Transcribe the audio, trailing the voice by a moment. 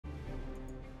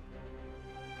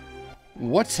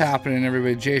What's happening,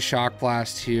 everybody? Jay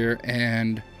Shockblast here,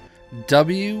 and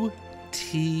WTF.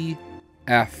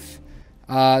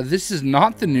 This is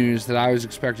not the news that I was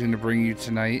expecting to bring you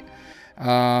tonight,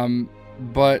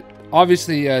 but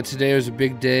obviously today was a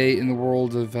big day in the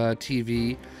world of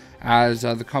TV, as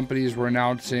the companies were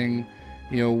announcing,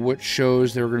 what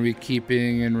shows they were going to be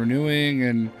keeping and renewing,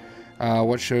 and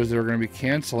what shows they were going to be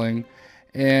canceling.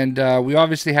 And we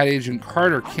obviously had Agent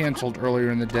Carter canceled earlier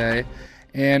in the day.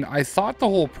 And I thought the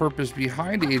whole purpose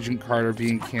behind Agent Carter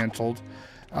being canceled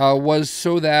was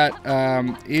so that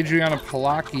Adriana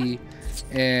Palacki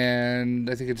and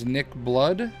I think it's Nick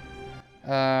Blood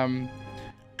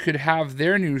could have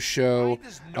their new show,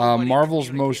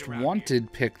 Marvel's Most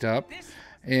Wanted, picked up.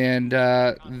 And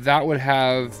that would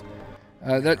have,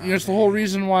 it's the whole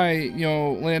reason why,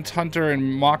 Lance Hunter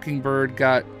and Mockingbird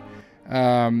got,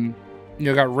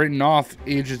 got written off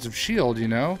Agents of S.H.I.E.L.D.,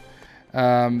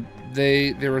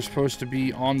 They were supposed to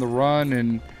be on the run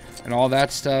and all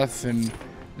that stuff, and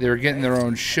they were getting their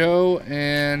own show,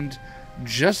 and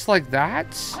just like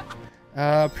that,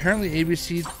 apparently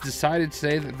ABC decided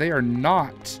today that they are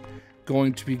not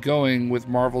going to be going with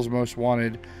Marvel's Most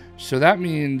Wanted. So that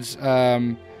means,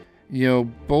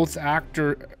 both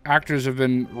actors have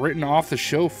been written off the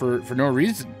show for no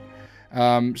reason.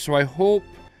 So I hope,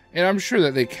 and I'm sure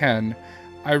that they can,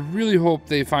 I really hope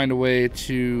they find a way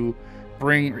to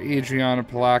bring Adriana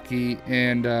Palacki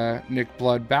and Nick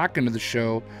Blood back into the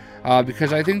show,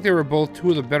 because I think they were both two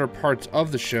of the better parts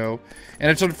of the show. And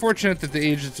it's unfortunate that the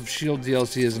Agents of S.H.I.E.L.D.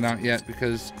 DLC isn't out yet,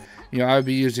 because I would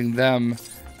be using them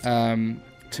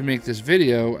to make this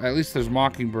video. At least there's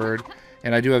Mockingbird,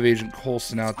 and I do have Agent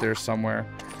Coulson out there somewhere.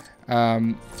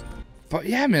 But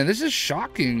yeah, man, this is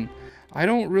shocking. I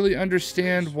don't really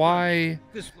understand why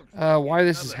this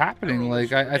is happening.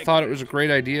 Like, I thought it was a great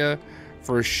idea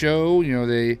for a show.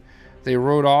 They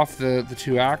wrote off the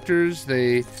two actors.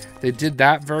 They did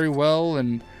that very well.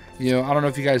 And I don't know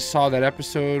if you guys saw that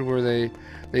episode where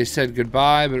they said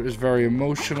goodbye, but it was very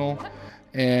emotional.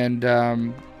 And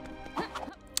I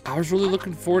was really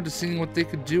looking forward to seeing what they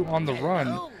could do on the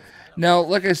run. Now,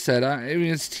 like I said, I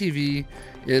mean, it's TV.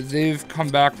 They've come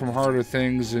back from harder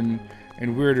things and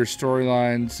weirder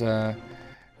storylines.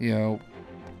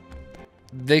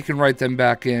 They can write them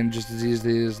back in just as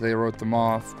easily as they wrote them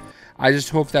off. I just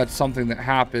hope that's something that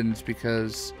happens,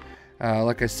 because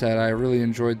like I said, I really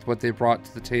enjoyed what they brought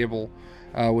to the table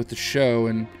with the show,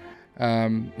 and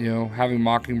having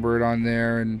Mockingbird on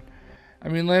there. And I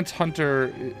mean, Lance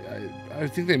Hunter, I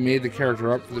think they made the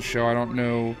character up for the show. I don't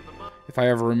know if I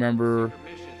ever remember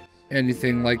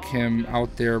anything like him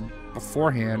out there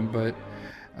beforehand, but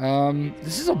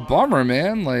this is a bummer,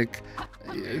 man. Like,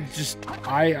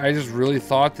 I just really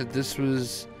thought that this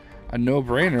was a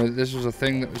no-brainer, that this was a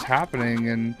thing that was happening,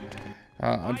 and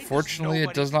unfortunately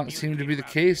it does not seem to be the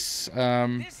case.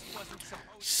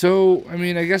 So I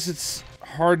mean, I guess it's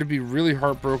hard to be really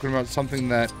heartbroken about something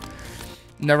that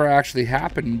never actually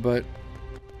happened, but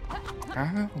I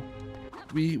don't know.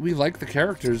 We like the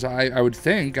characters, I would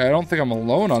think. I don't think I'm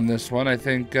alone on this one. I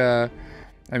think I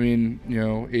mean,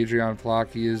 Adriana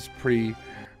Palacki is pretty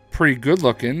good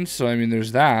looking, so I mean,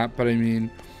 there's that. But I mean,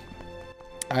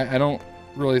 I don't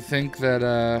really think that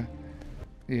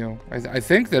I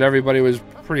think that everybody was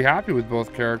pretty happy with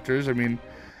both characters. I mean,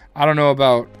 I don't know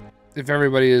about if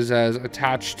everybody is as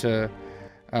attached to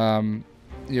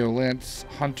Lance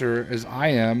Hunter as I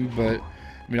am, but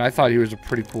I mean, I thought he was a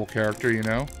pretty cool character.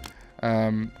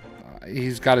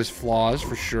 He's got his flaws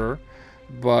for sure,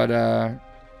 but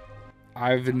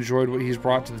I've enjoyed what he's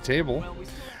brought to the table.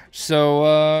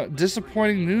 So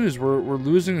disappointing news. We're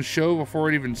losing the show before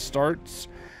it even starts.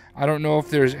 I don't know if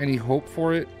there's any hope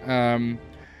for it. Some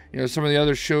of the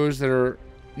other shows that are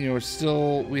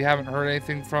still we haven't heard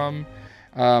anything from.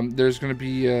 There's going to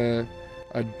be a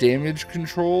Damage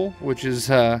Control, which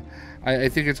is I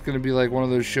think it's going to be like one of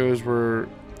those shows where,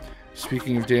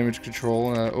 speaking of Damage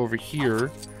Control, over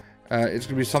here, it's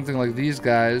going to be something like these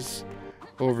guys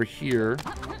over here.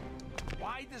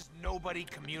 Why does nobody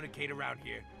communicate around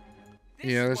here?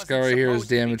 This guy right here is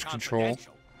Damage Control.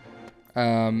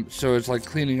 So it's like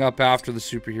cleaning up after the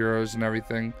superheroes and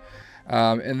everything.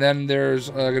 And then there's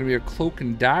going to be a Cloak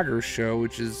and Dagger show,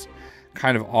 which is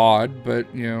kind of odd, but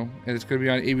and it's going to be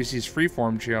on ABC's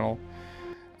Freeform channel.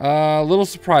 A little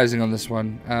surprising on this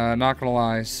one, not gonna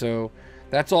lie. So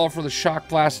that's all for the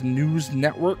Shockblast News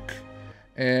Network.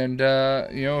 And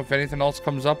if anything else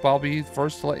comes up, I'll be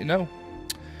first to let you know.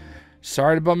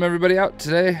 Sorry to bum everybody out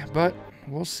today, but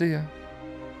we'll see ya.